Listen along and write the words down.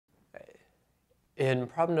In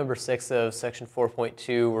problem number 6 of section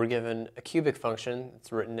 4.2, we're given a cubic function.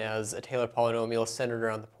 It's written as a Taylor polynomial centered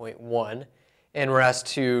around the point 1, and we're asked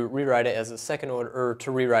to rewrite it as a second order, or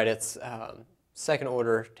to rewrite its second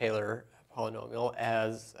order Taylor polynomial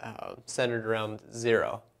as centered around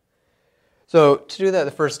 0. So to do that,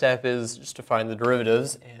 the first step is just to find the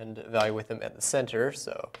derivatives and evaluate them at the center.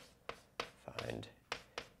 So find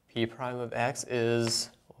p prime of x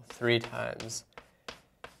is 3 times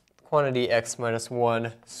quantity x minus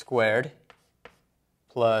 1 squared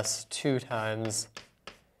plus 2 times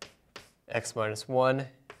x minus 1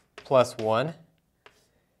 plus 1.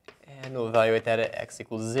 And we'll evaluate that at x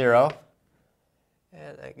equals 0.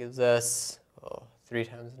 And that gives us 3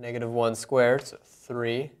 times negative 1 squared, so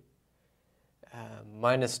 3,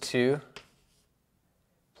 minus 2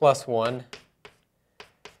 plus 1,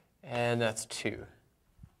 and that's 2.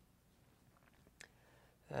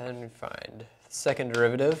 Then we find the second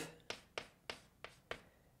derivative.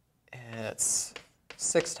 And it's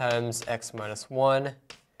 6 times x minus 1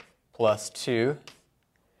 plus 2.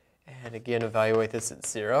 And again, evaluate this at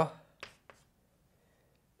 0.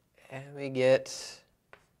 And we get, let's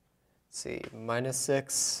see, minus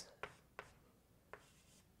 6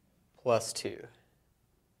 plus 2.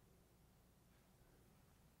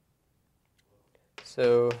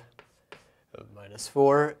 So minus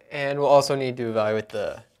 4. And we'll also need to evaluate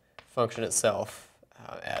the function itself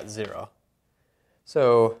at 0.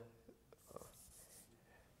 So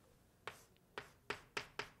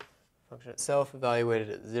function itself evaluated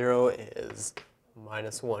at 0 is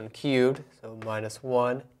minus 1 cubed, so minus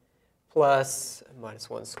 1 plus minus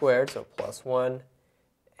 1 squared, so plus 1,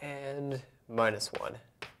 and minus 1.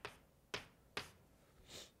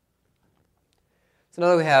 So now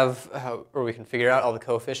that we have, or we can figure out all the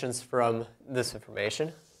coefficients from this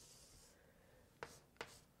information.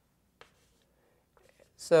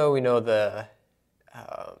 So we know the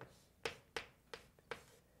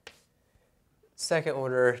second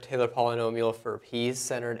order Taylor polynomial for p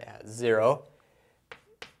centered at 0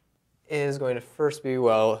 is going to first be,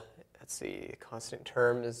 well, let's see, constant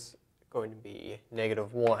term is going to be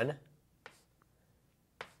negative 1.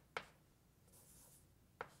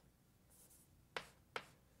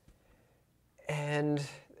 And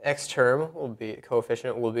x term will be,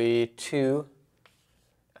 coefficient will be 2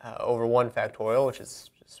 over 1 factorial, which is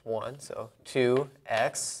just 1, so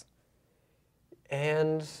 2x.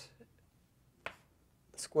 And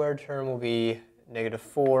the squared term will be negative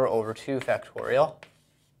 4 over 2 factorial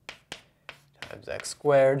times x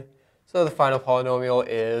squared. So the final polynomial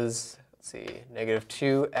is, let's see, negative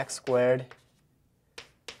 2x squared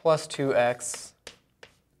plus 2x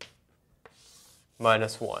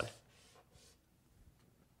minus 1.